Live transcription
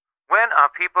When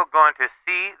are people going to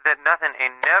see that nothing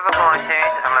ain't never going to change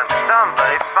unless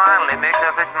somebody finally makes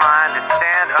up its mind to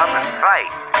stand up and fight?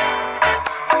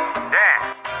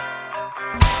 Damn.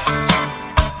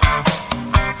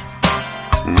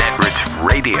 Netroots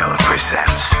Radio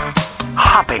presents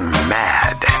Hopping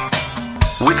Mad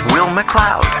with Will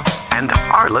McLeod and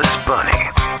Arliss Bunny.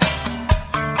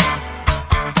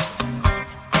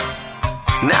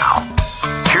 Now,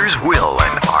 here's Will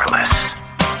and Arliss.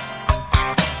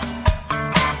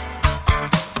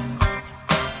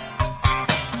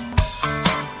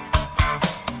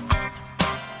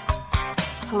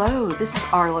 Hello, this is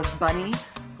Arliss Bunny.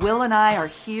 Will and I are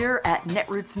here at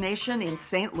Netroots Nation in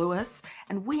St. Louis,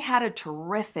 and we had a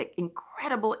terrific,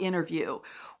 incredible interview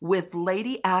with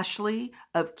Lady Ashley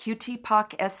of QT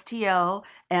POC STL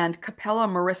and Capella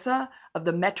Marissa of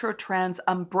the Metro Trans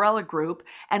Umbrella Group,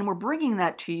 and we're bringing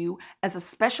that to you as a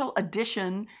special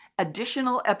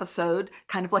additional episode,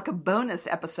 kind of like a bonus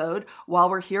episode while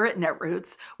we're here at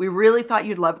Netroots. We really thought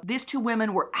you'd love it. These two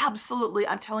women were absolutely,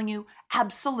 I'm telling you,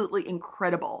 absolutely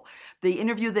incredible. The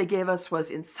interview they gave us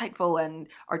was insightful and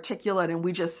articulate, and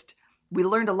we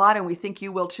learned a lot, and we think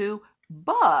you will too.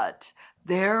 But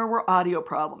there were audio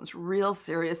problems, real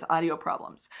serious audio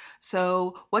problems.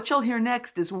 So what you'll hear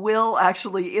next is Will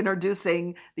actually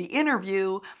introducing the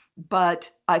interview,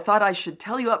 but I thought I should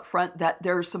tell you up front that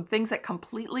there are some things that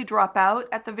completely drop out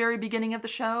at the very beginning of the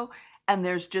show, and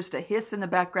there's just a hiss in the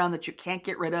background that you can't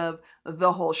get rid of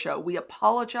the whole show. We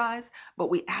apologize, but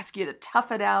we ask you to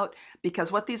tough it out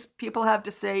because what these people have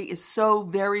to say is so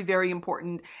very, very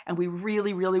important, and we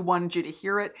really, really wanted you to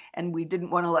hear it, and we didn't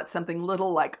want to let something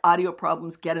little like audio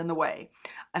problems get in the way.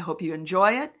 I hope you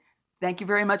enjoy it. Thank you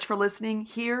very much for listening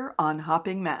here on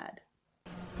Hopping Mad.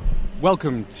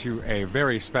 Welcome to a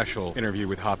very special interview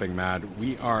with Hopping Mad.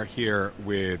 We are here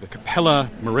with Capella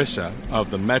Marissa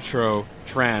of the Metro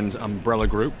Trans Umbrella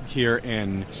Group here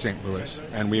in St. Louis.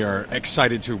 And we are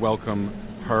excited to welcome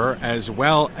her as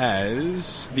well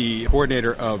as the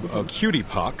coordinator of QT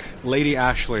POC, Lady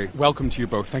Ashley. Welcome to you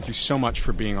both. Thank you so much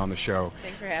for being on the show.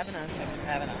 Thanks for having us.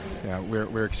 Yeah,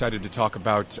 we're excited to talk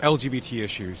about LGBT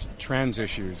issues, trans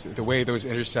issues, the way those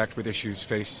intersect with issues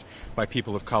faced by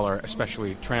people of color,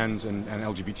 especially trans and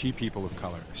LGBT people of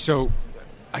color. So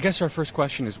I guess our first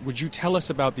question is, would you tell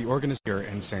us about the organization here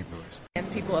in St. Louis? And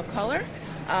people of color.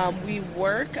 We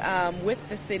work with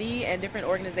the city and different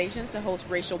organizations to host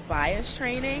racial bias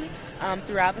training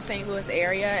throughout the St. Louis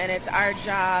area, and it's our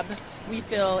job, we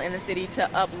feel, in the city to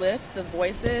uplift the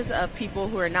voices of people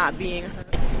who are not being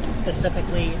heard.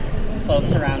 Specifically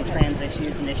focused around trans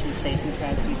issues and issues facing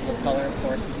trans people of color, of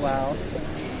course, as well.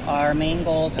 Our main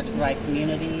goals are to provide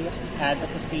community,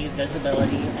 advocacy,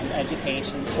 visibility, and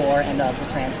education for and of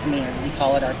the trans community. We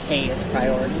call it our CAVE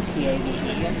priorities,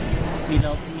 C-A-V-E. We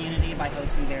build community by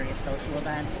hosting various social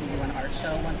events. We do an art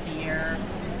show once a year.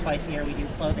 Twice a year we do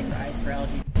clothing drives for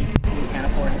LGBT people who can't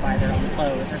afford to buy their own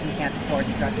clothes or who can't afford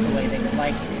to dress the way they would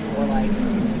like to,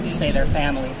 or say their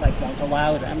families won't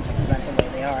allow them to present the way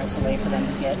they are. It's a way for them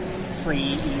to get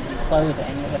free, easy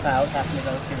clothing without having to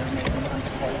go through maybe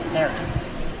unsupportive parents.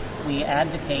 We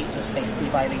advocate just basically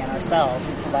by being ourselves.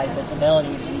 We provide visibility.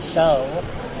 We show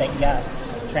that,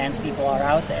 yes, trans people are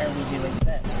out there. We do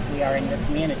exist. We are in your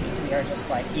communities. We are just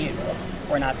like you.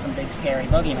 We're not some big scary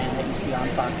boogeyman that you see on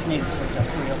Fox News. We're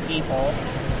just real people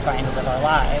trying to live our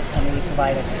lives. And we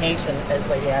provide education, as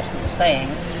Lady Ashley was saying.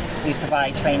 We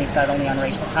provide trainings not only on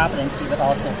racial competency, but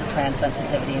also for trans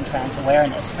sensitivity and trans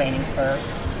awareness, trainings for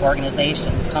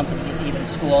organizations, companies, even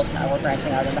schools. Now we're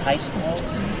branching out into high schools,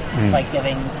 like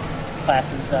giving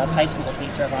classes to high school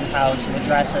teachers on how to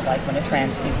address it, like when a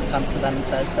trans student comes to them and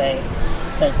says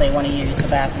they want to use the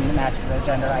bathroom that matches their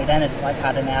gender identity, like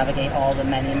how to navigate all the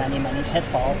many, many, many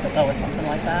pitfalls that go with something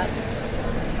like that.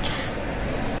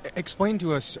 Explain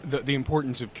to us the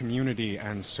importance of community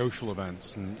and social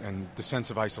events and the sense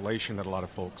of isolation that a lot of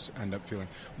folks end up feeling.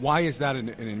 Why is that an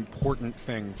important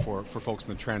thing for folks in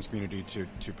the trans community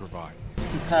to provide?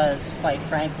 Because, quite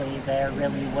frankly, there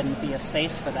really wouldn't be a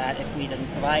space for that if we didn't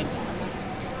provide one.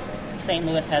 St.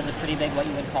 Louis has a pretty big, what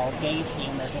you would call, gay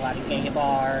scene. There's a lot of gay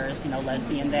bars,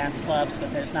 lesbian dance clubs,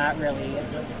 but there's not really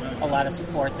a lot of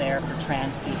support there for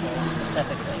trans people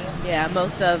specifically. Yeah,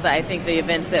 most of, I think, the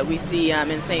events that we see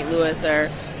in St. Louis are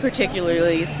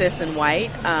particularly cis and white,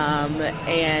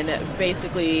 and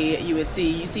basically you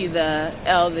see the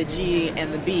L, the G,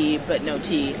 and the B, but no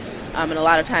T. And a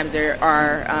lot of times there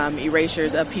are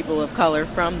erasures of people of color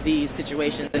from these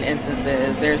situations and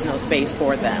instances. There's no space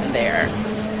for them there.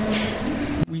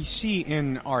 We We see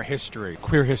in our history,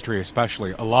 queer history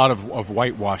especially, a lot of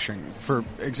whitewashing. For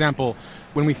example,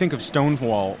 when we think of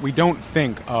Stonewall, we don't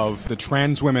think of the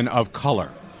trans women of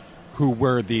color who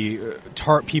were the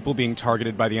people being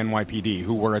targeted by the NYPD,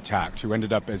 who were attacked, who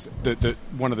ended up as the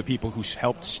one of the people who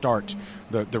helped start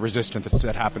the resistance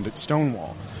that happened at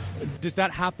Stonewall. Does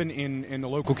that happen in the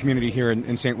local community here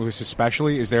in St. Louis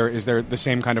especially? Is there the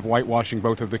same kind of whitewashing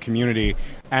both of the community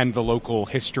and the local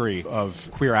history of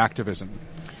queer activism?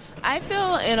 I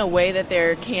feel in a way that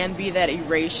there can be that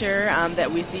erasure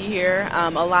that we see here. A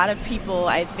lot of people,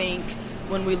 I think,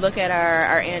 when we look at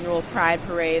our annual Pride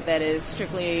Parade that is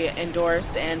strictly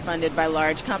endorsed and funded by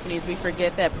large companies, we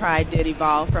forget that Pride did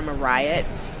evolve from a riot,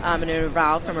 and it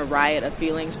evolved from a riot of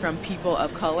feelings from people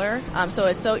of color. So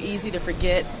it's so easy to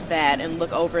forget that and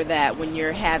look over that when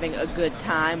you're having a good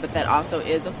time, but that also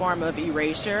is a form of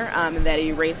erasure, and that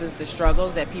erases the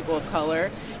struggles that people of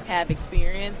color have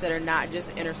experienced that are not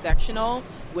just intersectional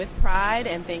with Pride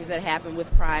and things that happen with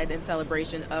Pride and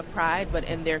celebration of Pride, but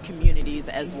in their communities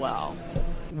as well.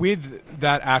 With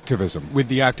that activism, with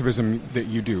the activism that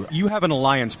you do, you have an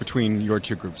alliance between your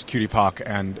two groups, QT POC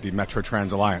and the Metro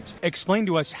Trans Alliance. Explain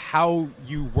to us how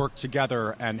you work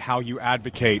together and how you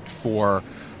advocate for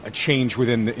a change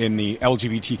in the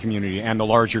LGBT community and the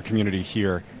larger community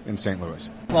here in St. Louis.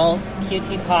 Well,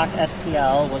 QT POC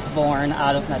STL was born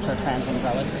out of Metro Trans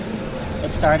Umbrella Group.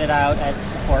 It started out as a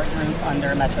support group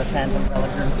under Metro Trans Umbrella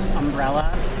Group's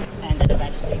umbrella, and it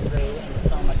eventually grew into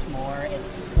so much more.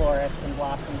 It's flourished and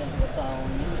blossomed into its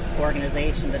own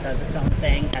organization that does its own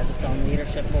thing, has its own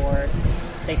leadership board.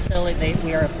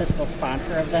 We are a fiscal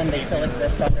sponsor of them. They still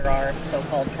exist under our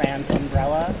so-called trans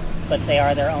umbrella, but they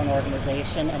are their own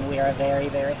organization, and we are very,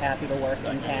 very happy to work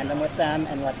in tandem with them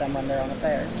and let them run their own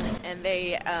affairs. And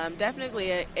they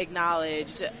definitely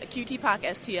acknowledged QT POC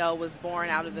STL was born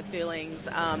out of the feelings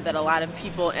that a lot of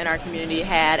people in our community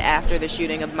had after the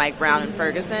shooting of Mike Brown in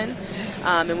Ferguson.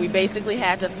 And we basically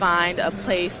had to find a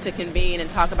place to convene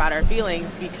and talk about our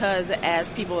feelings because as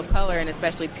people of color, and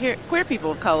especially queer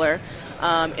people of color,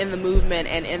 in the movement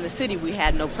and in the city, we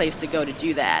had no place to go to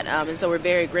do that. And so we're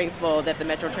very grateful that the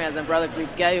Metro Trans Umbrella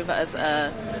Group gave us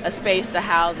a space to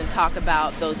house and talk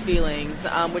about those feelings,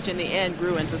 which in the end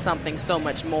grew into something so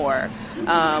much more.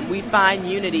 We find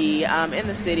unity in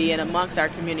the city and amongst our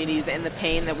communities in the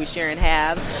pain that we share and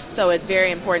have. So it's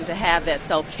very important to have that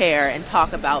self-care and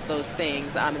talk about those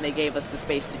things, and they gave us the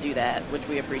space to do that, which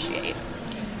we appreciate.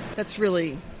 That's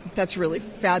really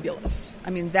fabulous. I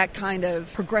mean, that kind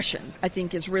of progression, I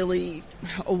think, is really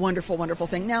a wonderful, wonderful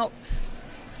thing. Now,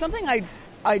 something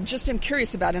I just am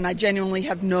curious about, and I genuinely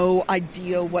have no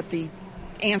idea what the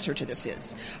answer to this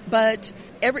is, but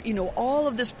all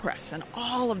of this press and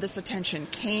all of this attention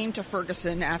came to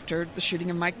Ferguson after the shooting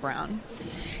of Mike Brown,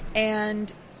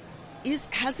 and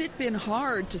has it been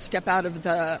hard to step out of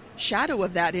the shadow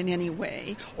of that in any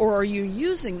way, or are you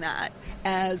using that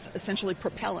as essentially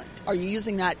propellant? Are you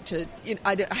using that to,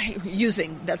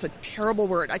 that's a terrible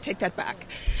word, I take that back,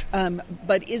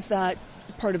 but is that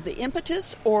part of the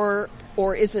impetus, or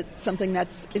is it something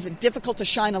is it difficult to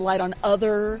shine a light on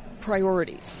other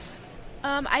priorities?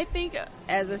 I think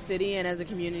as a city and as a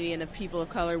community and of people of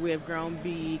color, we have grown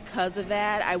because of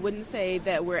that. I wouldn't say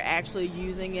that we're actually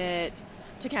using it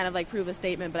to kind of prove a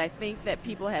statement, but I think that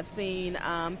people have seen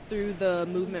through the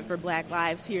movement for Black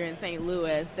Lives here in St.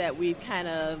 Louis that we've kind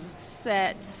of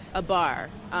set a bar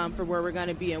for where we're going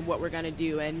to be and what we're going to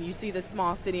do. And you see the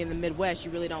small city in the Midwest, you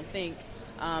really don't think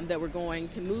that we're going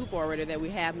to move forward or that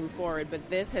we have moved forward, but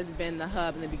this has been the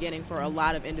hub in the beginning for a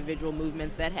lot of individual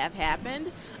movements that have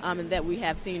happened and that we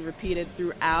have seen repeated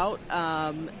throughout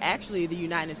actually the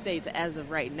United States as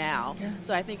of right now. Yeah.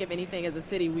 So I think if anything as a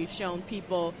city we've shown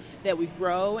people that we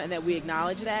grow and that we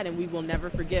acknowledge that, and we will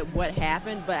never forget what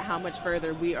happened, but how much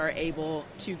further we are able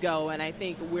to go. And I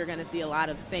think we're going to see a lot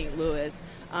of St. Louis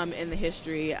in the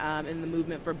history, in the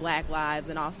movement for Black lives,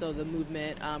 and also the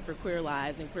movement for queer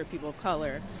lives and queer people of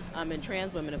color and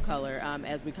trans women of color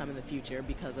as we come in the future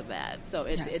because of that. So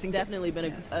it's definitely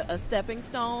been a stepping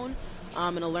stone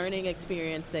and a learning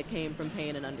experience that came from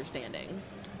pain and understanding.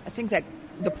 I think that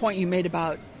the point you made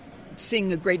about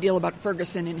seeing a great deal about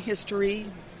Ferguson in history,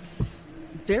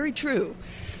 very true.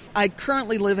 I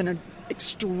currently live in an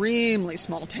extremely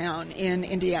small town in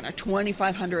Indiana,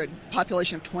 2,500,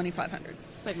 population of 2,500.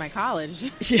 It's like my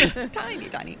college. Yeah,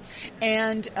 tiny.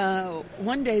 And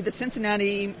one day the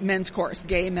Cincinnati men's chorus,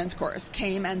 gay men's chorus,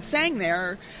 came and sang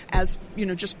there as,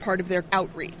 just part of their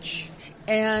outreach.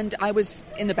 And I was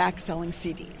in the back selling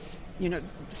CDs,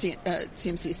 CMC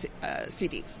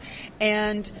CDs.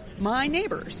 And my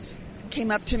neighbors came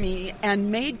up to me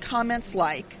and made comments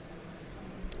like,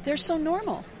 "They're so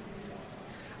normal.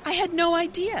 I had no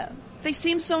idea. They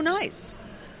seem so nice.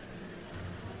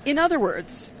 In other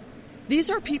words, these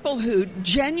are people who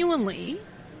genuinely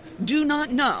do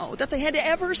not know that they had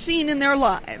ever seen in their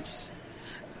lives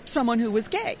someone who was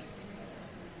gay,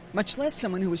 much less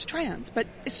someone who was trans, but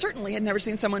certainly had never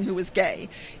seen someone who was gay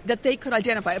that they could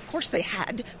identify. Of course they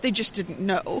had. They just didn't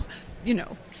know,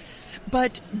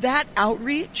 But that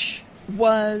outreach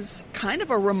was kind of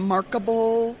a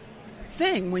remarkable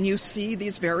thing when you see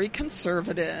these very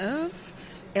conservative,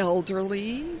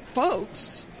 elderly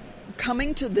folks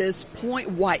coming to this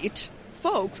point, white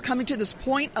folks coming to this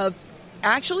point of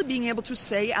actually being able to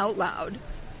say out loud,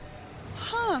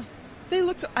 they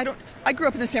look so, I grew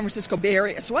up in the San Francisco Bay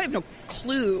Area, so I have no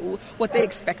clue what they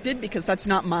expected because that's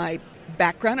not my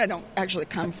background. I don't actually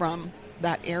come from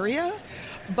that area.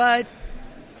 But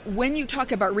when you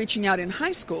talk about reaching out in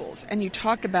high schools and you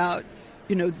talk about,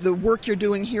 the work you're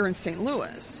doing here in St.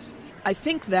 Louis, I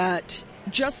think that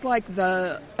just like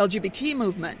the LGBT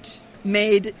movement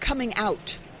made coming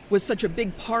out was such a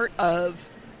big part of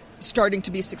starting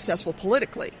to be successful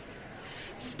politically,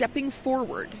 stepping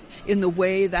forward in the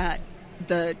way that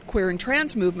the queer and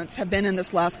trans movements have been in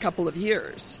this last couple of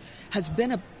years has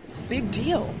been a big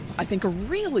deal. I think a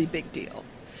really big deal.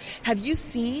 Have you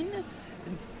seen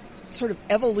sort of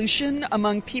evolution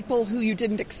among people who you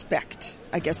didn't expect?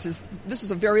 I guess this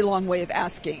is a very long way of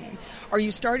asking. Are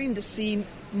you starting to see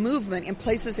movement in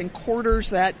places and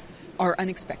quarters that are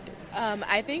unexpected?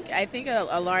 I think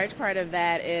a large part of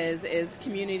that is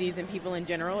communities and people in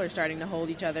general are starting to hold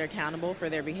each other accountable for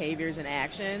their behaviors and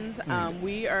actions.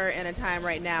 We are in a time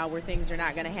right now where things are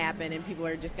not going to happen and people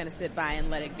are just going to sit by and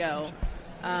let it go.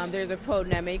 There's a quote,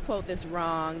 and I may quote this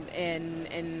wrong,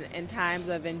 in times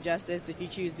of injustice, if you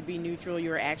choose to be neutral,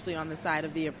 you're actually on the side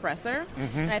of the oppressor.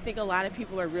 Mm-hmm. And I think a lot of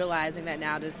people are realizing that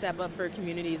now, to step up for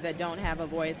communities that don't have a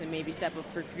voice and maybe step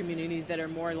up for communities that are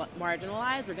more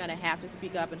marginalized, we're going to have to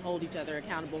speak up and hold each other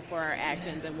accountable for our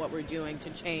actions and what we're doing to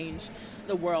change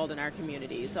the world and our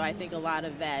communities. So I think a lot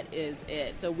of that is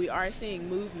it. So we are seeing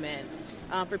movement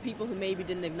for people who maybe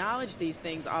didn't acknowledge these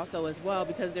things also as well,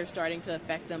 because they're starting to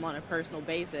affect them on a personal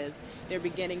basis. They're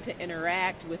beginning to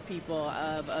interact with people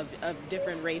of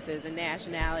different races and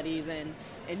nationalities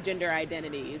and gender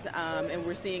identities. And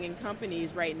we're seeing in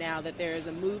companies right now that there is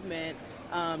a movement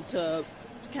to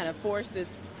kind of force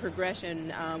this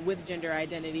progression with gender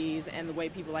identities and the way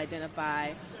people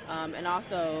identify, and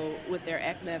also with their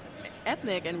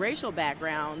ethnic and racial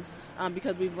backgrounds,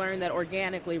 because we've learned that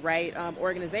organically, right,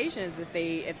 organizations, if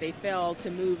they fail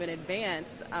to move and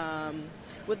advance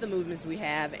with the movements we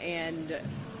have, and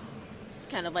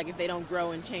kind of like if they don't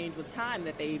grow and change with time,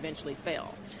 that they eventually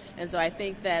fail. And so I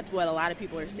think that's what a lot of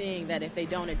people are seeing, that if they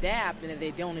don't adapt and if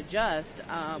they don't adjust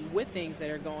with things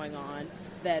that are going on,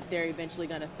 that they're eventually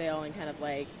going to fail and kind of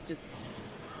like just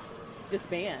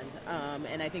disband.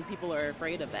 And I think people are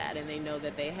afraid of that, and they know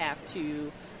that they have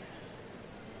to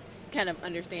kind of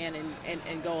understand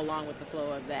and go along with the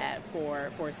flow of that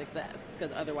for success,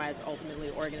 because otherwise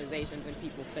ultimately organizations and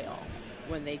people fail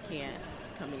when they can't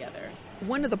come together.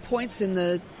 One of the points in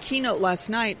the keynote last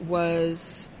night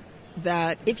was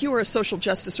that if you are a social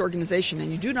justice organization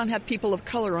and you do not have people of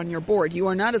color on your board, you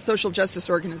are not a social justice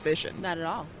organization. Not at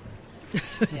all.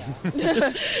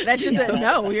 Yeah. That's just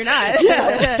no, you're not.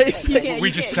 Yeah.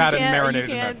 We just sat and marinated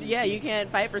in that. Yeah, you can't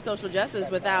fight for social justice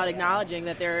without acknowledging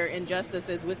that there are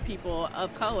injustices with people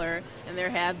of color, and there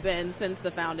have been since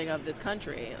the founding of this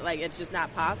country. Like, it's just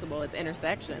not possible. It's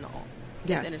intersectional.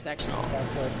 Yeah. It's intersectional.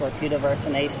 We're too diverse a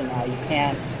nation now. You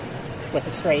can't, with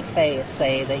a straight face,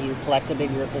 say that you collect a big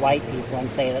group of white people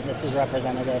and say that this is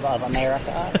representative of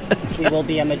America. We will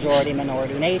be a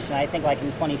majority-minority nation. I think like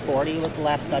in 2040 was the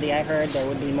last study I heard, there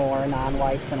would be more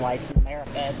non-whites than whites in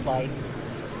America. It's like,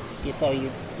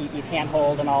 you can't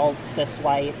hold an all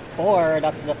cis-white board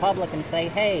up to the public and say,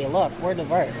 hey, look, we're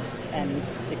diverse, and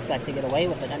expect to get away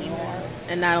with it anymore.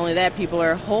 And not only that, people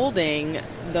are holding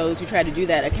those who try to do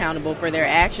that accountable for their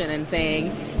action and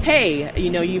saying, hey,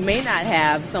 you may not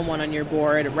have someone on your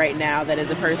board right now that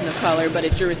is a person of color, but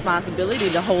it's your responsibility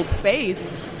to hold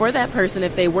space for that person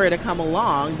if they were to come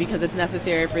along, because it's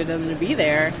necessary for them to be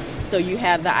there. So you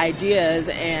have the ideas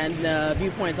and the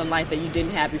viewpoints on life that you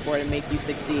didn't have before to make you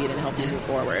succeed and help you move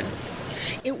forward.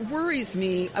 It worries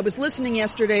me. I was listening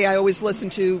yesterday.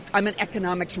 I'm an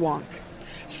economics wonk.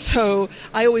 So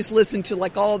I always listen to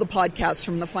like all the podcasts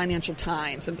from the Financial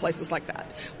Times and places like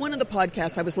that. One of the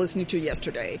podcasts I was listening to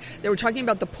yesterday, they were talking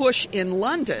about the push in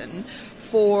London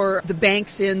for the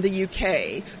banks in the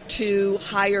UK to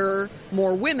hire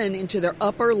more women into their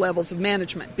upper levels of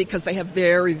management because they have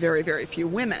very, very, very few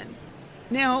women.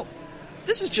 Now,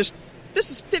 this is just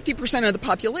this is 50% of the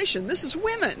population. This is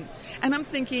women. And I'm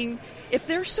thinking, if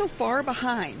they're so far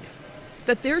behind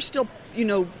that they're still,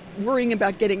 worrying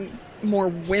about getting more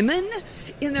women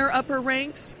in their upper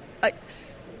ranks,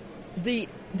 the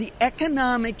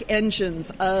economic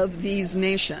engines of these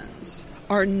nations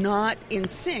are not in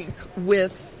sync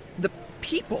with the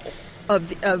people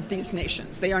of these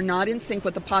nations. They are not in sync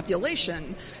with the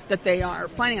population that they are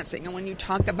financing. And when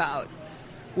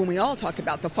we all talk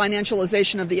about the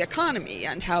financialization of the economy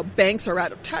and how banks are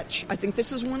out of touch, I think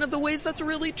this is one of the ways that's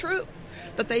really true.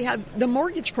 That they have the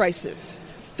mortgage crisis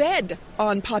fed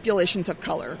on populations of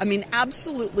color. I mean,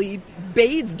 absolutely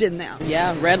bathed in them.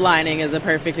 Yeah, redlining is a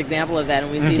perfect example of that,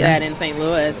 and we see that in St.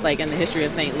 Louis, like in the history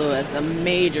of St. Louis, a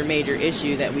major, major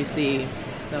issue that we see.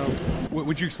 So,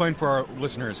 would you explain for our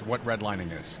listeners what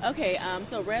redlining is? Okay,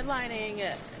 so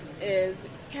redlining is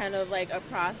kind of like a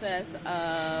process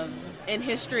of, in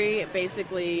history,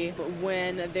 basically,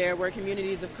 when there were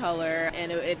communities of color,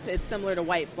 and it's similar to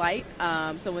white flight.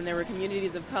 So when there were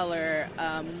communities of color,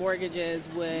 mortgages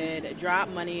would drop,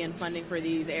 money and funding for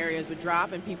these areas would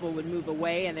drop, and people would move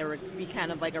away, and there would be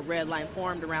kind of like a red line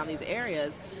formed around these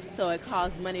areas. So it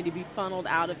caused money to be funneled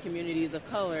out of communities of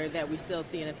color that we still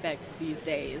see in effect these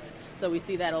days. So we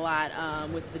see that a lot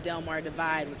with the Del Mar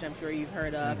Divide, which I'm sure you've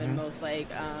heard of, and most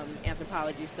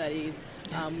anthropology studies,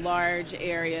 large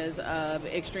areas of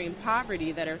extreme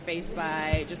poverty that are faced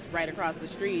by, just right across the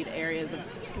street, areas of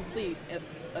complete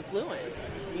affluence.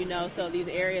 So these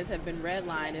areas have been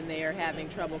redlined, and they are having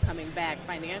trouble coming back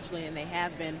financially, and they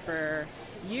have been for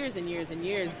years and years and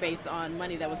years, based on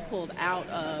money that was pulled out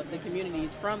of the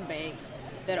communities from banks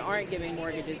that aren't giving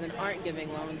mortgages and aren't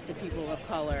giving loans to people of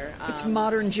color. It's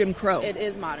modern Jim Crow. It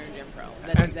is modern Jim Crow.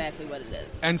 That's exactly what it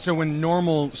is. And so when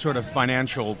normal sort of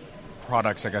financial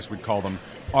products, I guess we'd call them,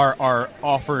 are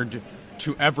offered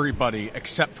to everybody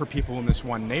except for people in this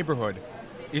one neighborhood,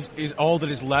 is all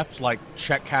that is left like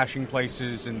check cashing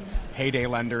places and payday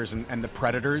lenders and the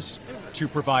predators to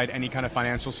provide any kind of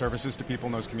financial services to people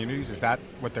in those communities? Is that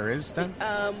what there is then?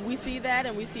 We see that,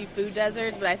 and we see food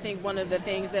deserts, but I think one of the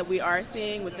things that we are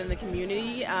seeing within the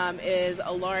community is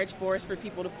a large force for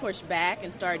people to push back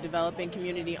and start developing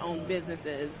community-owned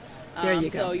businesses. There you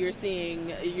go. So you're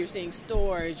seeing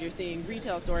stores, you're seeing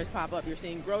retail stores pop up, you're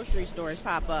seeing grocery stores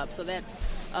pop up. So that's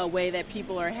a way that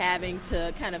people are having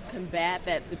to kind of combat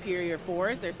that superior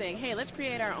force. They're saying, hey, let's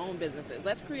create our own businesses.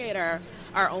 Let's create our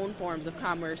own forms of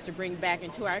commerce to bring back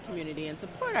into our community and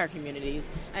support our communities.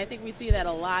 And I think we see that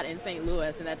a lot in St.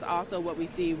 Louis, and that's also what we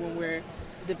see when we're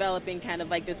developing kind of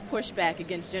like this pushback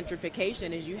against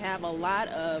gentrification, is you have a lot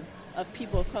of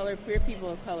people of color, queer people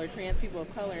of color, trans people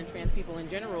of color, and trans people in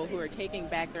general who are taking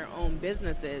back their own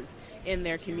businesses in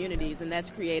their communities, and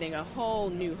that's creating a whole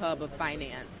new hub of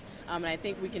finance. And I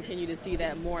think we continue to see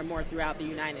that more and more throughout the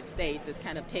United States, is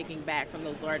kind of taking back from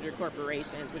those larger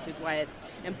corporations, which is why it's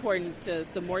important to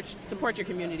support your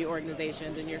community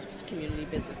organizations and your community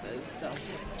businesses. So,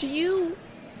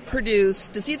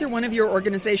 does either one of your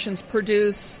organizations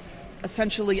produce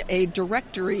essentially a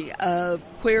directory of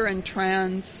queer and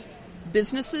trans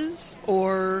businesses,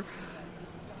 or,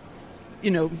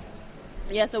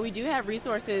 Yeah, so we do have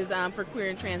resources for queer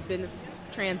and trans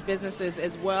businesses,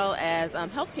 as well as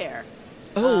healthcare.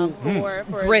 For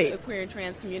great. The queer and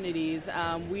trans communities.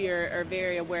 We are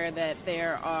very aware that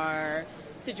there are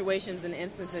situations and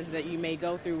instances that you may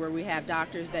go through where we have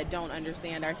doctors that don't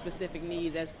understand our specific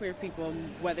needs as queer people,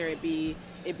 whether it be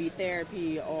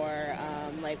therapy or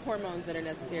like hormones that are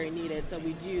necessary needed. So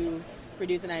we do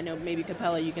produce, and I know maybe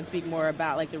Capella, you can speak more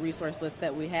about like the resource list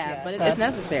that we have, but it's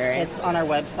necessary. It's on our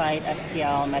website,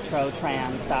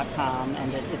 stlmetrotrans.com,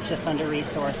 and it's just under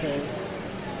resources.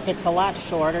 It's a lot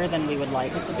shorter than we would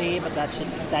like it to be, but that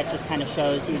just kind of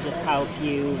shows you just how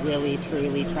few really,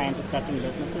 truly trans-accepting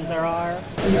businesses there are.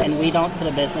 And we don't put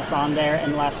a business on there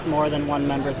unless more than one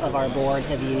members of our board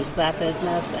have used that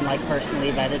business and like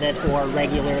personally vetted it or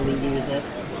regularly use it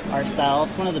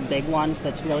ourselves. One of the big ones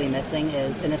that's really missing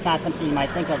is, and it's not something you might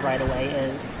think of right away,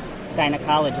 is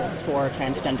gynecologists for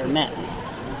transgender men.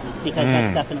 Because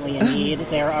that's definitely a need.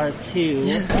 There are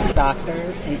 2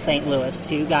 doctors in St. Louis,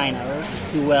 2 gynos,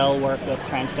 who will work with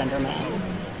transgender men.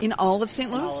 In all of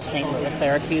St. Louis? In all of St. Louis.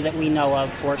 There are 2 that we know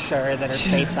of for sure that are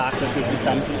safe doctors we can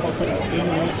send people to.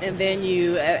 And then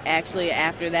you actually,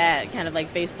 after that, kind of like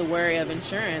face the worry of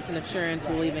insurance, and insurance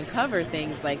will even cover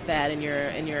things like that in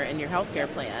your healthcare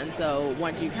plan. So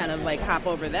once you kind of like hop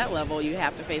over that level, you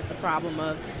have to face the problem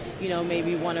of,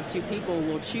 maybe one of 2 people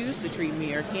will choose to treat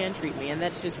me or can treat me, and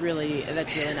that's really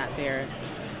not fair.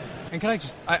 And can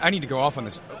I need to go off on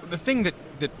this. The thing that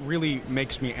that really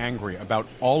makes me angry about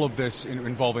all of this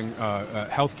involving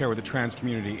healthcare with the trans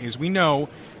community is we know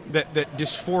that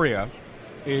dysphoria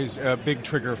is a big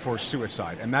trigger for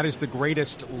suicide, and that is the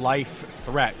greatest life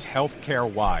threat,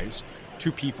 healthcare-wise,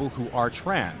 to people who are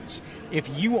trans.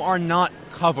 If you are not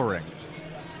covering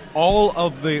all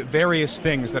of the various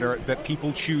things that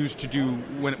people choose to do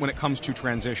when it comes to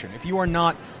transition, if you are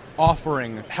not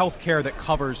offering healthcare that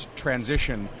covers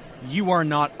transition, you are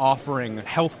not offering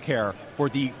healthcare for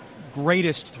the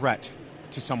greatest threat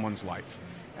to someone's life.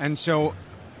 And so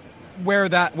where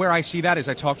I see that is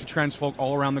I talk to trans folk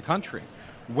all around the country,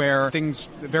 where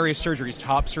various surgeries,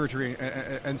 top surgery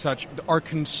and such, are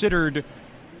considered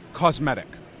cosmetic.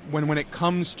 When it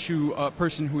comes to a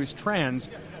person who is trans,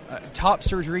 top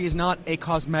surgery is not a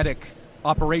cosmetic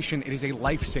operation, it is a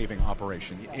life-saving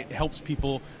operation. It helps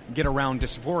people get around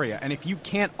dysphoria. And if you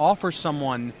can't offer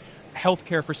someone health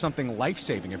care for something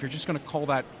life-saving, if you're just going to call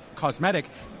that cosmetic,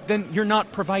 then you're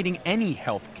not providing any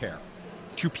health care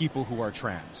to people who are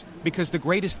trans, because the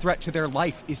greatest threat to their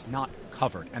life is not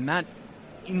covered. And that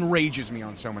enrages me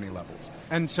on so many levels.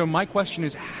 And so my question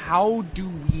is, how do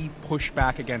we push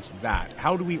back against that?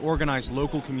 How do we organize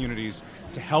local communities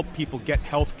to help people get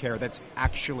health care that's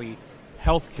actually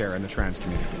health care in the trans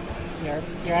community?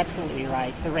 You're absolutely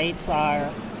right. The rates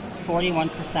are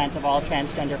 41% of all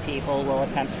transgender people will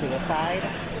attempt suicide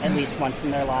at least once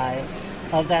in their lives.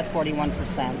 Of that 41%,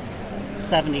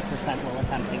 70% will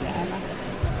attempt again.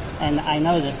 And I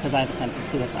know this because I've attempted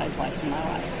suicide twice in my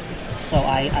life. So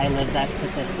I live that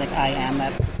statistic. I am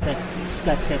that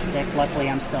statistic. Luckily,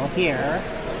 I'm still here.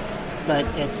 But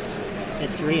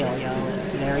it's real,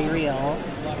 It's very real.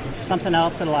 Something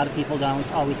else that a lot of people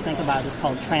don't always think about is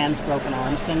called trans broken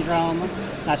arm syndrome.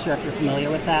 Not sure if you're familiar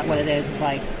with that. What it is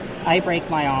like, I break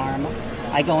my arm,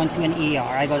 I go into an ER.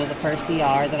 I go to the first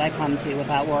ER that I come to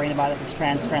without worrying about if it's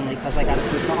trans-friendly because I got a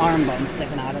piece of arm bone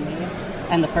sticking out of me.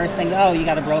 And the first thing, you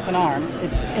got a broken arm.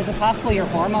 Is it possible your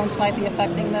hormones might be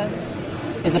affecting this?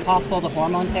 Is it possible the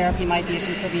hormone therapy might be a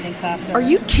contributing factor? Are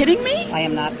you kidding me? I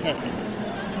am not kidding.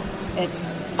 It's...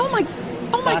 Oh my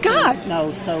doctors God!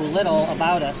 know so little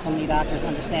about us. So many doctors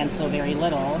understand so very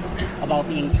little about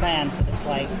being trans that it's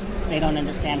like they don't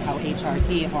understand how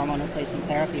HRT, hormone replacement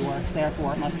therapy, works.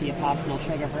 Therefore, it must be a possible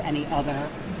trigger for any other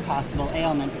possible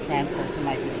ailment a trans person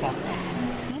might be suffering.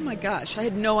 Oh my gosh, I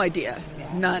had no idea.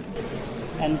 Yeah. None.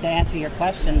 And to answer your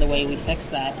question, the way we fix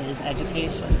that is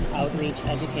education, outreach,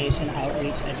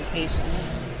 education.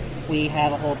 We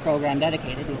have a whole program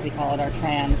dedicated. We call it our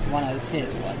Trans 102.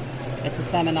 It's a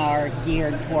seminar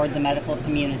geared toward the medical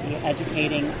community,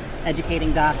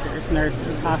 educating doctors,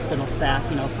 nurses, hospital staff,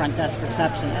 front desk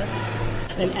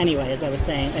receptionists. And anyway, as I was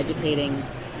saying, educating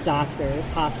doctors,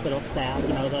 hospital staff,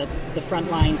 the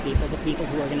frontline people, the people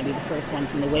who are going to be the first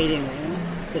ones in the waiting room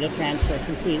that a trans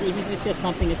person sees. Even if it's just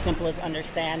something as simple as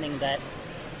understanding that,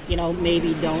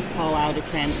 maybe don't call out a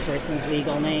trans person's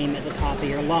legal name at the top of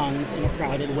your lungs in a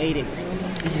crowded waiting room.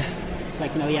 Yeah. It's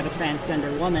like, you have a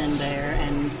transgender woman there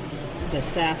and the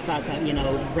staff shouts out,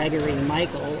 Gregory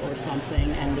Michael or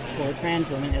something, and this poor trans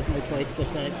woman has no choice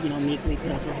but to, meekly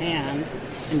put up her hand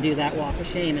and do that walk of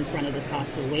shame in front of this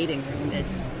hostile waiting room.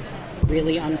 It's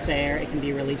really unfair, it can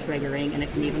be really triggering, and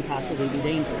it can even possibly be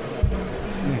dangerous.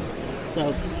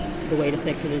 So the way to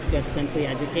fix it is just simply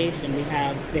education. We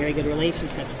have very good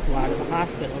relationships with a lot of the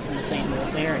hospitals in the St.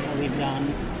 Louis area. We've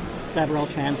done several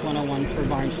Trans 101s for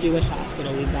Barnes Jewish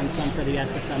Hospital. We've done some for the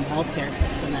SSM healthcare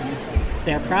system, and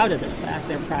they're proud of this fact.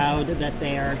 They're proud that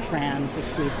they are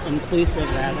inclusive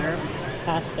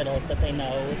hospitals that they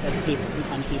know that people can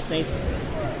come to safely.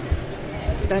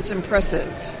 That's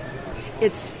impressive.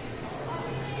 It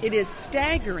is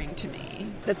staggering to me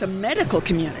that the medical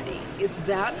community is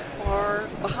that far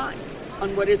behind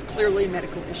on what is clearly a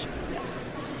medical issue. Yes.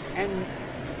 And,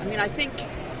 I think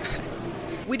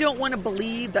we don't want to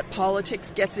believe that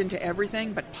politics gets into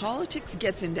everything, but politics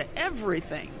gets into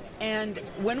everything. And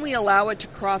when we allow it to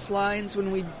cross lines,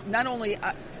 when we not only...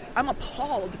 I'm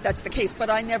appalled that that's the case,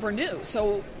 but I never knew.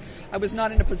 So I was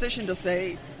not in a position to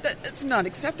say that it's not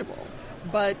acceptable.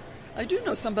 But I do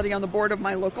know somebody on the board of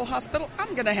my local hospital.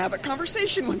 I'm going to have a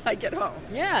conversation when I get home.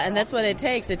 Yeah, and that's what it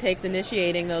takes. It takes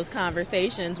initiating those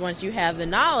conversations. Once you have the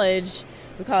knowledge,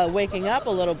 we call it waking up a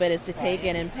little bit, is to take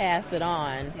it and pass it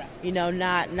on.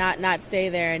 Not stay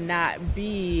there and not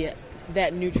be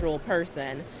that neutral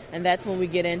person. And that's when we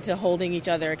get into holding each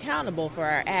other accountable for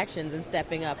our actions and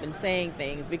stepping up and saying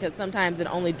things, because sometimes it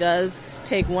only does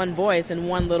take one voice and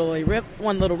one little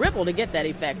ripple to get that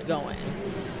effect going.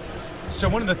 So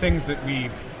one of the things that we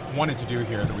wanted to do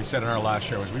here, that we said in our last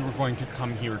show, is we were going to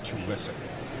come here to listen.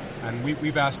 And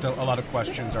we've asked a lot of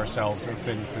questions ourselves of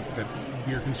things that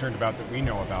we're concerned about, that we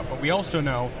know about. But we also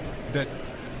know that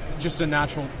just a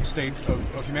natural state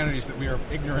of humanity is that we are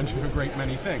ignorant of a great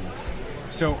many things.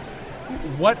 So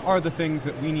what are the things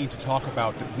that we need to talk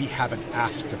about that we haven't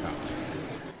asked about?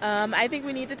 I think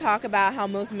we need to talk about how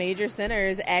most major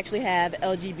centers actually have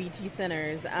LGBT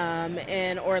centers.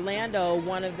 In Orlando,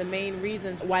 one of the main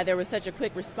reasons why there was such a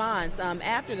quick response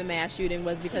after the mass shooting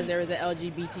was because there was an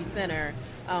LGBT center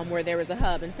where there was a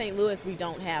hub. In St. Louis, we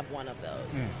don't have one of those.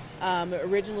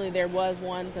 Originally, there was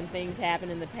one. Some things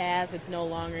happened in the past. It's no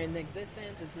longer in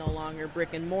existence. It's no longer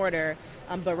brick and mortar.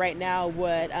 But right now,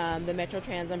 what the Metro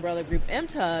Trans Umbrella Group,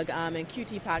 MTUG, and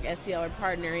QT POC STL are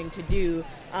partnering to do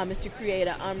is to create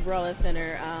an umbrella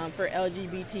center for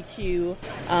LGBTQ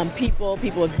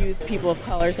people of youth, people of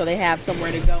color, so they have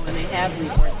somewhere to go and they have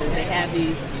resources. They have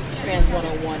these Trans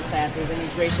 101 classes and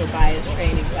these racial bias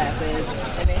training classes,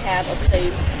 and they have a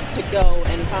place to go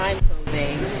and find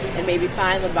clothing and maybe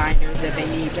find the binders that they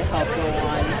need to help go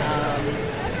on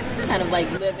kind of like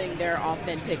living their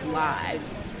authentic lives.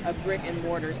 A brick and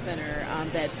mortar center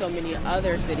that so many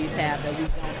other cities have that we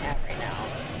don't have right now.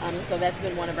 So that's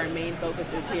been one of our main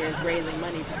focuses here, is raising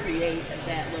money to create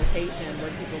that location where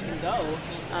people can go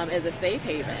as a safe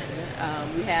haven.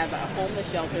 We have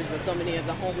homeless shelters, but so many of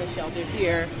the homeless shelters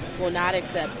here will not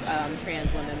accept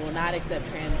trans women, will not accept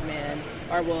trans men,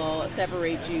 or will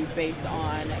separate you based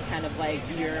on kind of like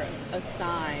your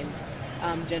assigned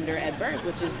gender at birth,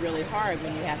 which is really hard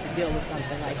when you have to deal with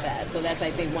something like that. So that's, I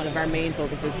think, one of our main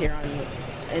focuses here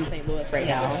in St. Louis right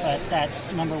now. So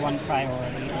that's number one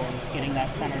priority, is getting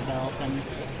that center built. And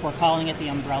we're calling it the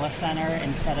Umbrella Center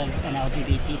instead of an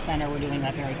LGBT center. We're doing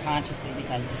that very consciously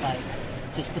because it's like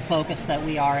just the focus that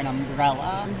we are an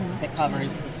umbrella that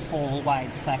covers this whole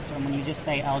wide spectrum. When you just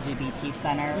say LGBT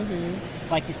center,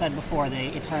 like you said before,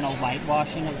 the eternal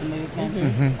whitewashing of the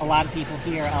movement, a lot of people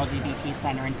hear LGBT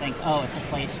center and think, oh, it's a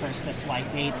place for cis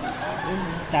white gay people.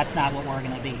 That's not what we're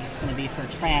going to be. It's going to be for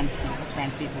trans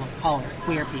people of color,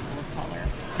 queer people of color,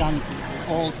 young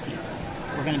people, old people.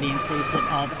 We're going to be inclusive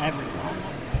of everyone.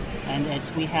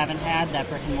 And we haven't had that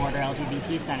brick and mortar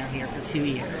LGBT center here for 2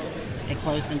 years. It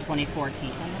closed in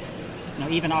 2014.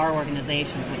 Even our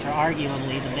organizations, which are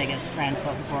arguably the biggest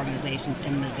trans-focused organizations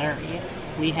in Missouri,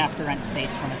 we have to rent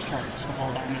space from a church to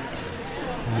hold our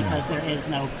meetings because there is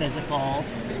no physical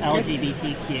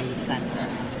LGBTQ center.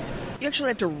 You actually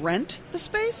have to rent the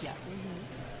space?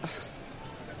 Yes.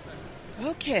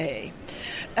 Okay.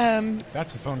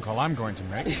 That's the phone call I'm going to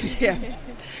make. Yeah.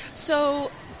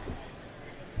 So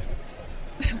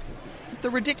the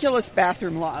ridiculous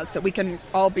bathroom laws that we can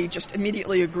all be just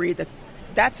immediately agree that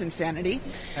that's insanity.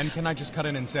 And can I just cut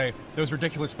in and say, those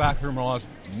ridiculous bathroom laws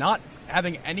not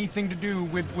having anything to do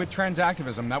with trans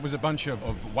activism. That was a bunch of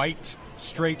white,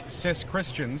 straight, cis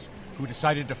Christians who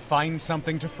decided to find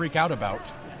something to freak out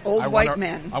about. White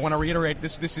men. I want to reiterate,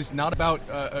 this is not about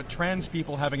trans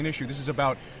people having an issue. This is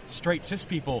about straight cis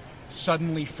people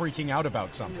suddenly freaking out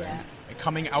about something. Yeah.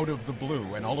 Coming out of the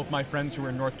blue, and all of my friends who are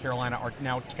in North Carolina are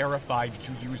now terrified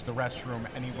to use the restroom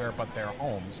anywhere but their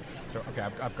homes. So, okay,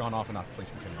 I've gone off enough. Please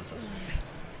continue. I'm sorry.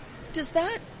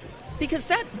 Because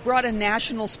that brought a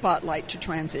national spotlight to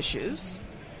trans issues,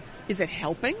 is it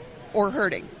helping or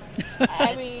hurting?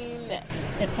 I mean,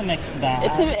 it's a mixed bag.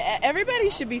 Everybody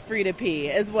should be free to pee,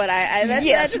 is what that's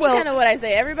yes, well, kind of what I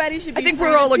say. Everybody should be. I think free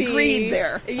we're all to pee. agreed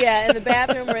there. Yeah, in the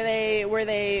bathroom where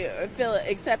they feel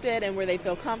accepted and where they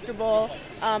feel comfortable.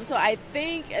 So I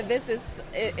think this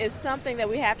is something that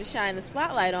we have to shine the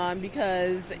spotlight on,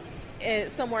 because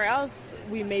somewhere else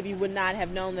we maybe would not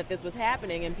have known that this was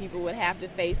happening, and people would have to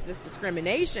face this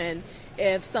discrimination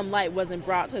if some light wasn't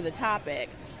brought to the topic.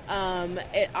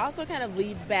 It also kind of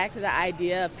leads back to the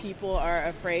idea of people are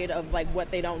afraid of like what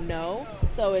they don't know.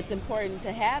 So it's important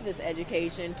to have this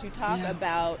education to talk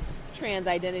about trans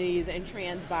identities and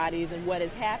trans bodies and what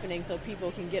is happening, so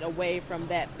people can get away from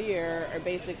that fear or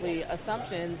basically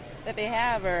assumptions that they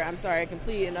have, or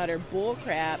complete and utter bull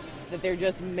crap that they're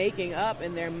just making up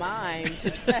in their mind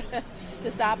to try to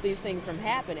stop these things from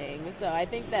happening. So I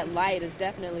think that light is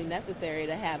definitely necessary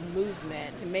to have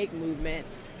movement, to make movement,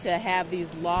 to have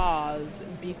these laws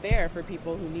be fair for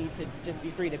people who need to just be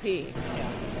free to pee.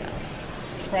 Yeah.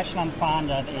 Expression I'm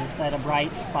fond of is that a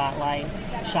bright spotlight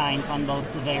shines on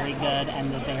both the very good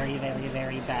and the very, very,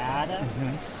 very bad.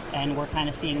 And we're kind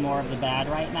of seeing more of the bad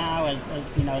right now as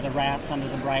the rats under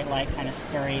the bright light kind of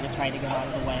scurry to try to get out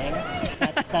of the way.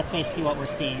 That's basically what we're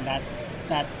seeing. That's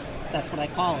what I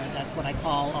call it. That's what I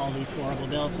call all these horrible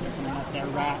bills that are coming up there,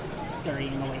 rats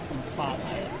scurrying away from the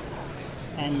spotlight.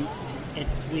 And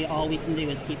all we can do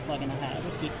is keep plugging ahead,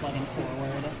 keep plugging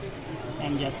forward.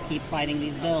 and just keep fighting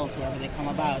these bills wherever they come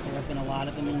about. There have been a lot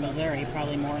of them in Missouri,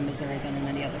 probably more in Missouri than in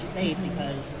any other state,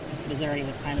 because Missouri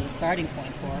was kind of the starting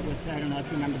point for it. With, I don't know if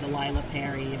you remember the Lila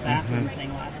Perry bathroom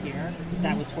thing last year.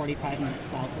 That was 45 minutes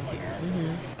south of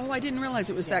here. Oh, I didn't realize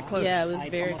it was that close. Yeah, it was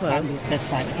very close. This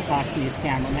fight as a Fox News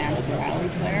cameraman at the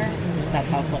rallies there. That's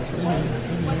how close it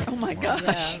was. Oh my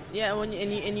gosh. Yeah. When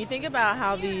you think about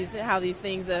how these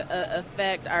things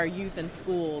affect our youth in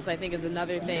schools, I think is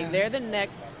another thing. Yeah. They're the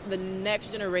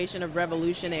next generation of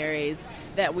revolutionaries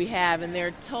that we have, and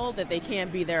they're told that they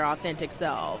can't be their authentic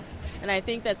selves. And I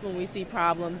think that's when we see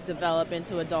problems develop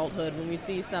into adulthood, when we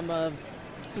see some of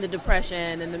the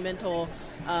depression and the mental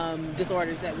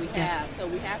disorders that we have. So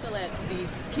we have to let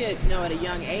these kids know at a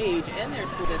young age in their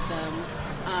school systems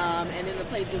and in the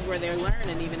places where they learn,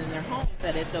 and even in their homes,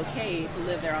 that it's okay to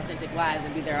live their authentic lives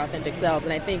and be their authentic selves.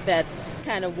 And I think that's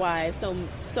kind of why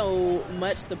so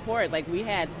much support. Like, we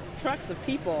had trucks of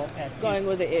people going.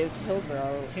 It's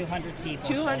Hillsborough. 200 people.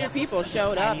 200 people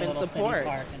showed up in support.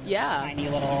 Yeah. Tiny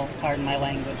little, pardon my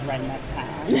language, redneck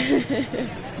town.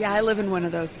 Yeah, I live in one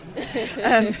of those.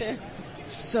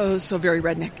 So very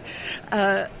redneck.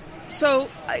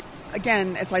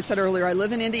 Again, as I said earlier, I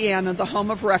live in Indiana, the home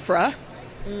of REFRA.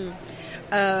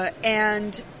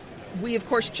 And we, of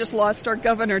course, just lost our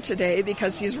governor today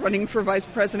because he's running for vice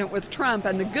president with Trump.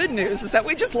 And the good news is that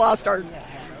we just lost our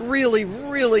really,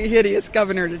 really hideous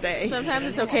governor today. Sometimes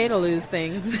it's okay to lose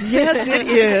things. Yes, it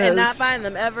is. And not find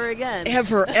them ever again.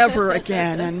 Ever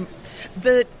again. And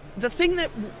the thing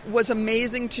that was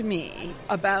amazing to me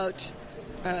about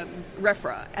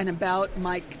REFRA and about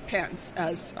Mike Pence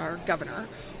as our governor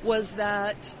was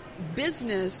that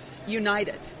business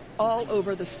united all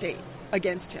over the state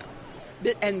against him.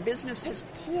 And business has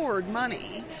poured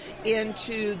money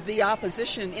into the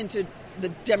opposition, into the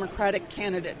Democratic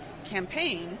candidate's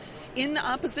campaign in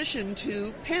opposition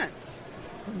to Pence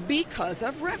because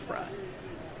of REFRA.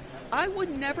 I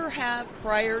would never have,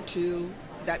 prior to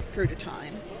that period of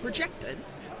time, projected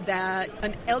that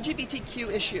an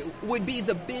LGBTQ issue would be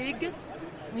the big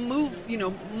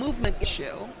movement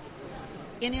issue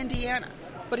in Indiana.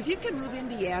 But if you can move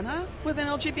Indiana with an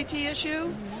LGBT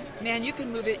issue, man, you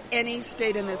can move it any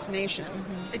state in this nation,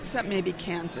 except maybe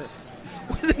Kansas,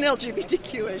 with an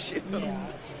LGBTQ issue.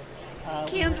 Yeah.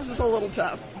 Kansas is a little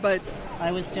tough, but...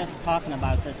 I was just talking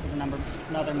about this with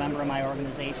another member of my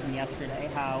organization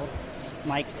yesterday, how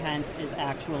Mike Pence is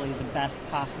actually the best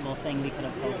possible thing we could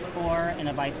have hoped for in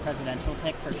a vice presidential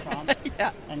pick for Trump.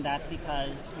 Yeah. And that's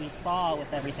because we saw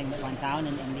with everything that went down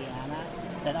in Indiana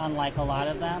that unlike a lot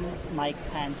of them, Mike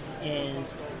Pence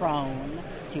is prone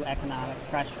to economic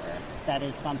pressure. That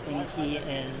is something he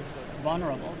is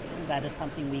vulnerable to. That is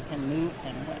something we can move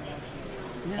him with.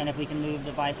 Yeah. And if we can move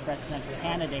the vice presidential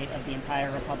candidate of the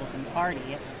entire Republican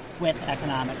Party with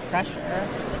economic pressure,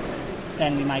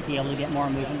 then we might be able to get more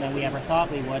movement than we ever thought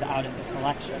we would out of this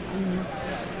election.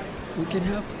 We can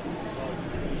help.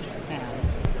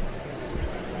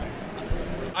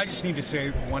 I just need to say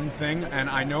one thing, and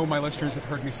I know my listeners have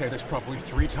heard me say this probably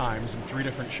 3 times in 3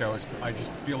 different shows, but I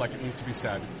just feel like it needs to be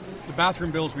said. The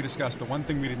bathroom bills we discussed, the one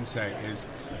thing we didn't say is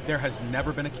there has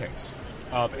never been a case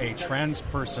of a trans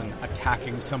person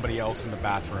attacking somebody else in the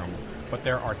bathroom, but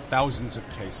there are thousands of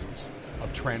cases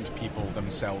of trans people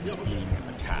themselves being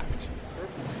attacked.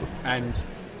 And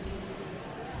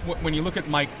when you look at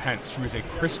Mike Pence, who is a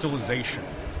crystallization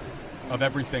of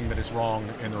everything that is wrong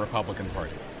in the Republican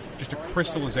Party, just a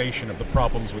crystallization of the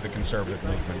problems with the conservative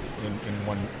movement in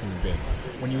one human being.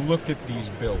 When you look at these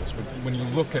bills, when you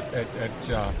look at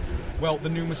the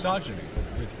new misogyny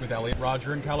with Elliot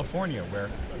Rodger in California,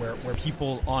 where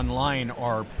people online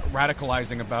are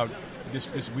radicalizing about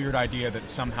this weird idea that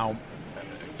somehow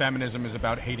feminism is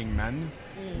about hating men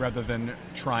rather than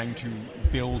trying to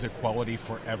build equality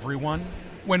for everyone.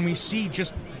 When we see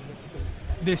just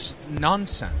this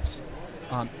nonsense,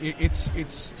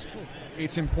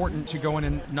 it's important to go in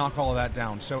and knock all of that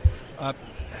down. So,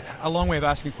 a long way of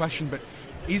asking a question, but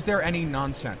is there any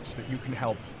nonsense that you can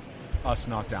help us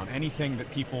knock down? Anything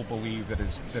that people believe that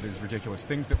is ridiculous?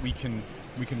 Things that we can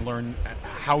learn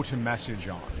how to message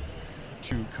on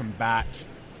to combat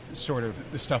sort of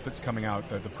the stuff that's coming out,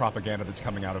 the propaganda that's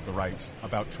coming out of the right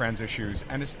about trans issues,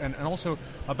 and also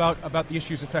about the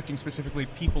issues affecting specifically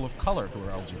people of color who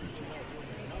are LGBT.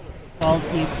 Well,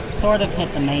 you sort of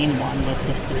hit the main one with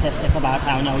the statistic about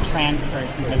how no trans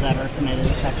person has ever committed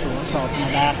a sexual assault in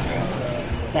a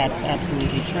bathroom. That's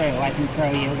absolutely true. I can throw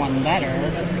you one better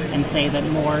and say that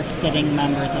more sitting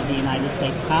members of the United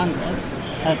States Congress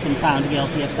have been found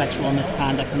guilty of sexual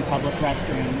misconduct in public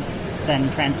restrooms than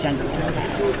transgender people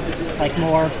have. Like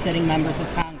more sitting members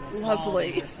of Congress.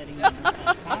 Lovely. Sitting members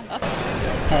of Congress. trans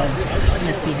have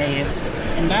misbehaved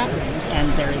in bathrooms,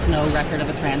 and there is no record of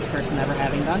a trans person ever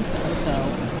having done so.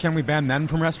 So, can we ban them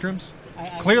from restrooms?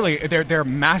 Clearly, they're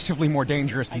massively more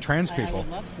dangerous than trans people.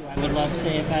 I would love to.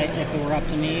 If it were up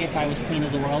to me, if I was queen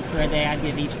of the world for a day, I'd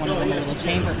give each one of them a little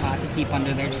chamber pot to keep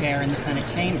under their chair in the Senate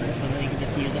chamber, so they could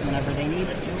just use it whenever they need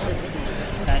to.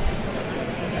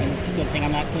 It's a good thing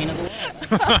I'm not queen of the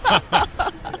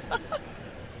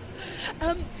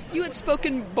world. You had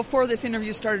spoken before this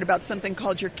interview started about something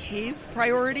called your cave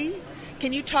priority.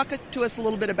 Can you talk to us a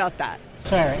little bit about that?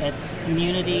 Sure. It's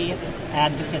community,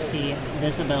 advocacy,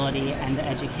 visibility, and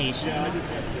education.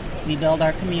 We build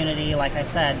our community, like I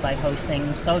said, by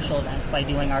hosting social events, by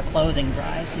doing our clothing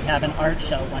drives. We have an art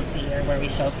show once a year where we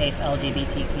showcase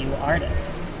LGBTQ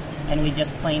artists. And we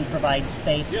just plain provide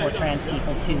space for trans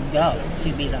people to go,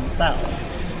 to be themselves.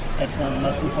 It's one of the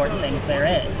most important things there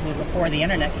is. Before the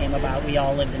internet came about, we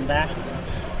all lived in vacuums.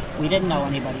 We didn't know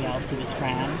anybody else who was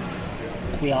trans.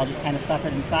 We all just kind of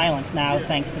suffered in silence. Now,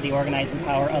 thanks to the organizing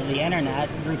power of the internet,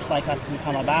 groups like us can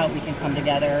come about. We can come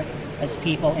together as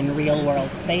people in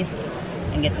real-world spaces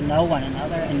and get to know one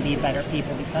another and be better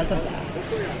people because of that.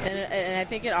 And I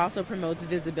think it also promotes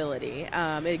visibility.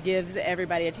 It gives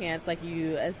everybody a chance, like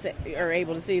you are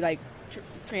able to see, like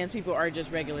trans people are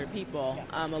just regular people,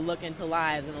 a look into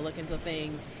lives and a look into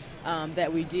things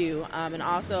that we do, and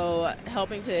also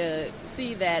helping to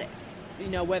see that, you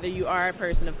know, whether you are a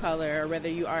person of color or whether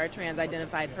you are a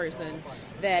trans-identified person,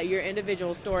 that your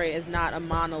individual story is not a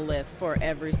monolith for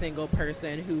every single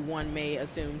person who one may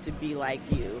assume to be like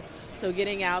you. So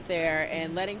getting out there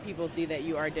and letting people see that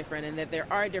you are different and that there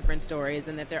are different stories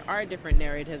and that there are different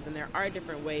narratives and there are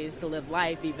different ways to live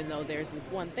life, even though there's this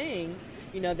one thing,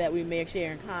 you know, that we may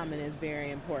share in common, is very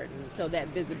important. So that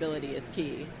visibility is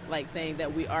key. Like saying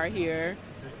that we are here,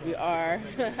 we are,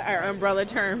 our umbrella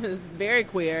term is very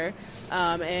queer,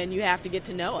 and you have to get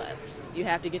to know us. You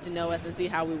have to get to know us and see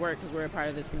how we work because we're a part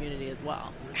of this community as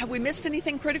well. Have we missed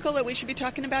anything critical that we should be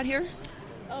talking about here?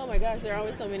 Oh my gosh, there are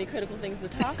always so many critical things to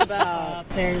talk about.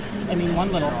 There's,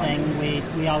 one little thing,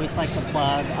 we always like to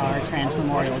plug our Trans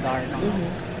Memorial Garden.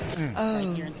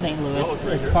 Right here in St. Louis,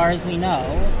 as far as we know,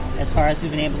 as far as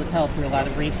we've been able to tell through a lot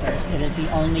of research, it is the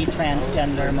only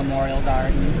transgender memorial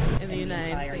garden in the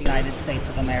United States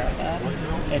of America.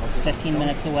 It's 15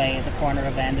 minutes away at the corner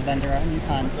of Vandevender and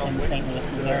Hunt in St. Louis,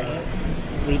 Missouri.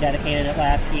 We dedicated it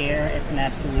last year. It's an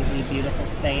absolutely beautiful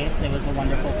space. It was a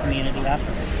wonderful community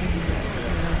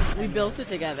effort. We built it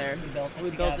together.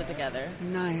 We built it together.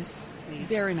 Nice.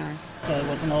 Very nice. So it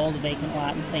was an old vacant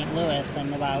lot in St. Louis,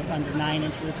 and about under 9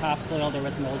 inches of topsoil, there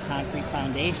was an old concrete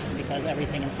foundation because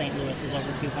everything in St. Louis is over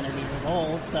 200 years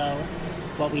old. So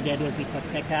what we did was we took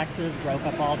pickaxes, broke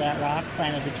up all that rock,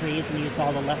 planted the trees, and used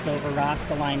all the leftover rock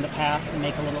to line the paths and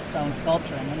make a little stone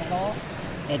sculpture in it all.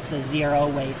 It's a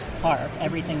zero-waste park.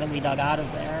 Everything that we dug out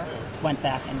of there went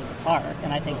back into the park,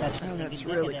 and I think that's just that's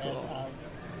really cool.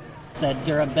 The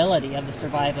durability of the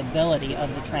survivability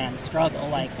of the trans struggle.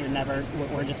 Like we're never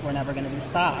going to be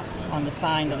stopped. On the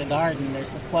sign of the garden,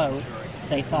 there's the quote,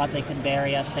 "They thought they could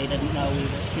bury us. They didn't know we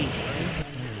were seekers."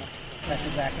 That's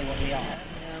exactly what we are.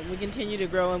 We continue to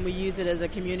grow, and we use it as a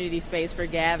community space for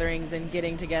gatherings and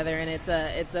getting together. And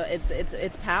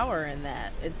it's power in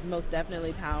that. It's most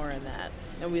definitely power in that.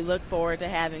 And we look forward to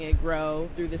having it grow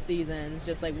through the seasons,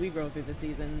 just like we grow through the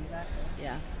seasons.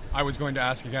 Yeah. I was going to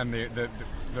ask again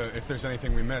if there's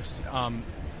anything we missed.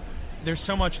 There's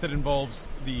so much that involves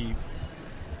the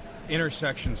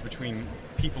intersections between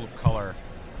people of color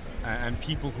and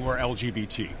people who are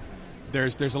LGBT.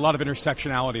 There's a lot of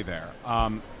intersectionality there.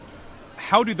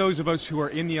 How do those of us who are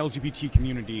in the LGBT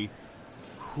community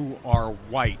who are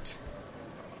white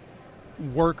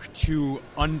work to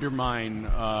undermine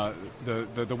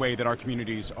the way that our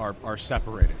communities are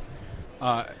separated?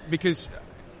 Because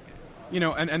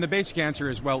and the basic answer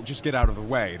is, well, just get out of the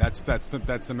way. That's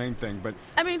the main thing. But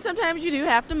sometimes you do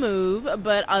have to move,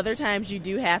 but other times you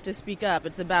do have to speak up.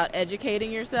 It's about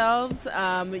educating yourselves.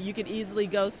 You could easily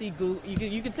go see Google.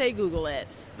 You could say Google it,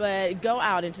 but go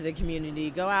out into the community.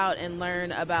 Go out and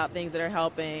learn about things that are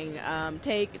helping.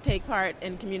 Take part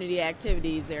in community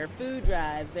activities. There are food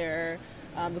drives. There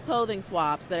are the clothing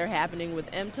swaps that are happening with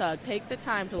MTUG. Take the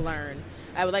time to learn.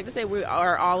 I would like to say we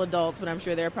are all adults, but I'm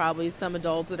sure there are probably some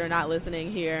adults that are not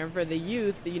listening here. And for the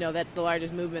youth, that's the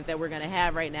largest movement that we're going to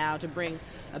have right now to bring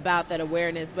about that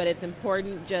awareness. But it's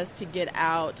important just to get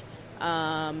out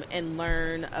and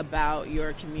learn about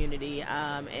your community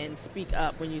and speak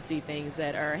up when you see things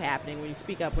that are happening, when you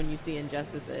speak up when you see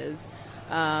injustices.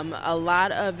 A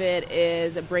lot of it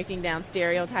is breaking down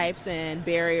stereotypes and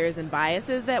barriers and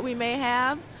biases that we may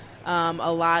have.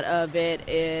 A lot of it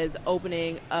is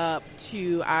opening up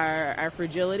to our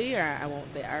fragility, or I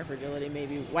won't say our fragility,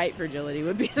 maybe white fragility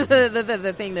would be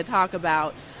the thing to talk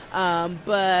about.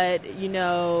 But,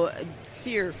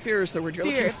 Fear is the word you're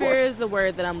looking for. Fear is the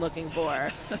word that I'm looking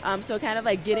for. So kind of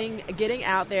like getting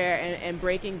out there and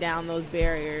breaking down those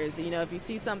barriers. If you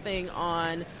see something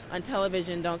on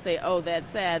television, don't say, oh, that's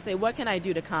sad. Say, what can I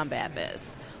do to combat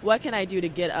this? What can I do to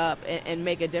get up and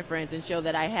make a difference and show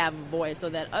that I have a voice so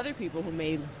that other people who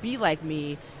may be like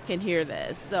me can hear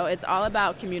this? So it's all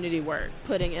about community work,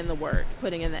 putting in the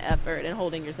effort, and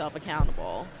holding yourself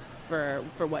accountable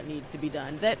for what needs to be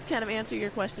done. That kind of answer your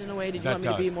question in a way? Did you want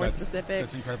me to be more specific?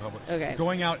 That's incredible. Okay.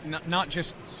 Going out, not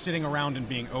just sitting around and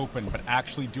being open, but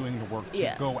actually doing the work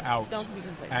to go out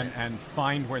and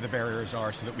find where the barriers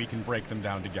are so that we can break them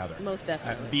down together. Most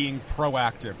definitely. Being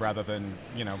proactive rather than,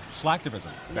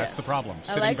 slacktivism. That's the problem.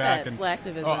 Sitting I like back that, and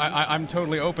slacktivism. I'm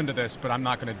totally open to this, but I'm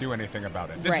not going to do anything about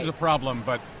it. This is a problem,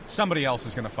 but somebody else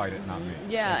is going to fight it, not me.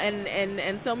 Yeah,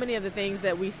 and so many of the things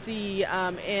that we see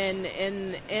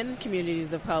in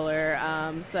communities of color,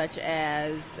 such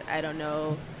as,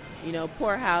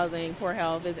 poor housing, poor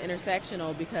health, is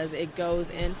intersectional because it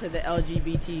goes into the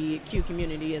LGBTQ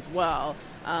community as well.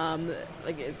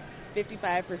 It's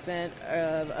 55%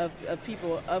 of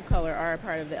people of color are a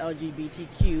part of the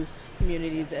LGBTQ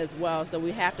communities as well. So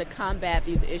we have to combat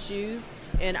these issues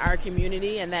in our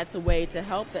community, and that's a way to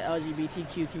help the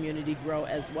LGBTQ community grow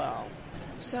as well.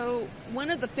 So one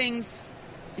of the things,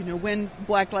 when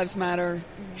Black Lives Matter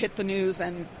hit the news,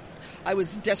 and I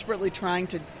was desperately trying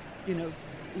to,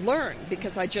 learn,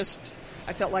 because I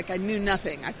felt like I knew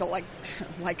nothing. I felt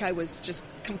like I was just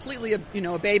completely, a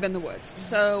babe in the woods.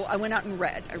 So I went out and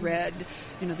read. I read,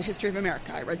 the history of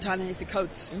America. I read Ta-Nehisi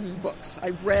Coates' books.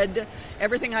 I read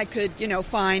everything I could,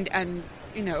 find and,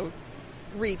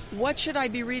 read. What should I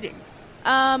be reading?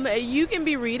 You can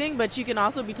be reading, but you can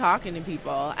also be talking to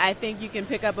people. I think you can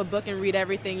pick up a book and read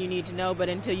everything you need to know, but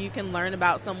until you can learn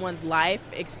about someone's life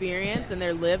experience and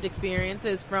their lived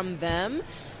experiences from them,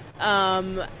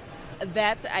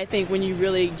 that's, I think, when you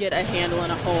really get a handle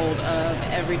and a hold of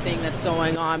everything that's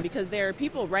going on, because there are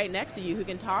people right next to you who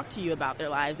can talk to you about their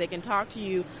lives. They can talk to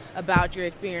you about your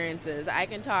experiences. I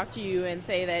can talk to you and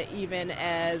say that even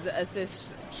as a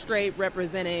cis, straight,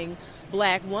 representing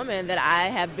Black woman, that I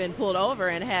have been pulled over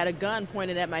and had a gun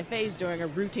pointed at my face during a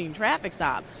routine traffic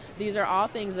stop. These are all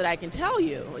things that I can tell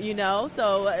you,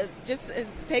 So just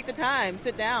take the time,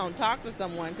 sit down, talk to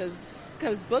someone, because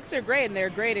books are great, and they're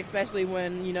great especially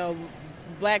when,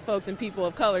 Black folks and people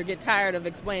of color get tired of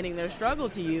explaining their struggle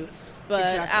to you.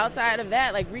 But outside of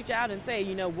that, reach out and say,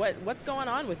 what's going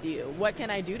on with you? What can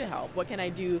I do to help? What can I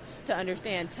do to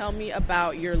understand? Tell me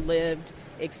about your lived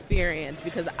experience,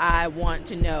 because I want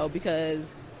to know,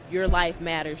 because your life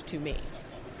matters to me.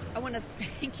 I want to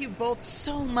thank you both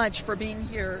so much for being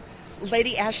here.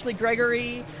 Lady Ashley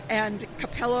Gregory and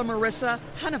Capella Marissa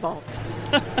Huniwalt.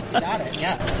 You got it,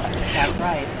 yes. Got it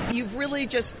right. You've really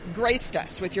just graced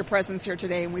us with your presence here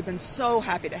today, and we've been so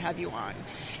happy to have you on.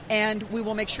 And we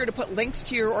will make sure to put links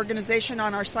to your organization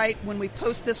on our site. When we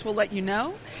post this, we'll let you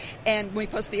know. And when we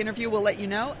post the interview, we'll let you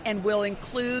know. And we'll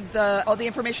include all the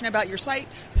information about your site,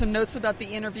 some notes about the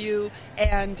interview,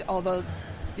 and all the,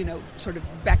 sort of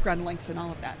background links and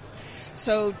all of that.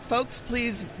 So, folks,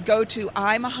 please go to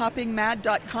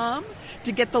imahoppingmad.com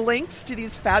to get the links to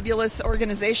these fabulous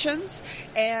organizations,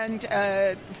 and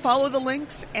follow the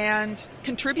links and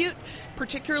contribute,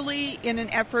 particularly in an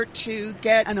effort to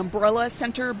get an umbrella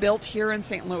center built here in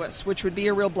St. Louis, which would be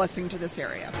a real blessing to this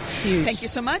area. Huge. Thank you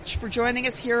so much for joining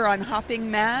us here on Hopping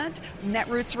Mad,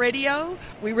 Netroots Radio.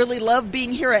 We really love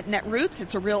being here at Netroots.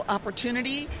 It's a real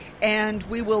opportunity, and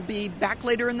we will be back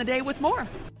later in the day with more.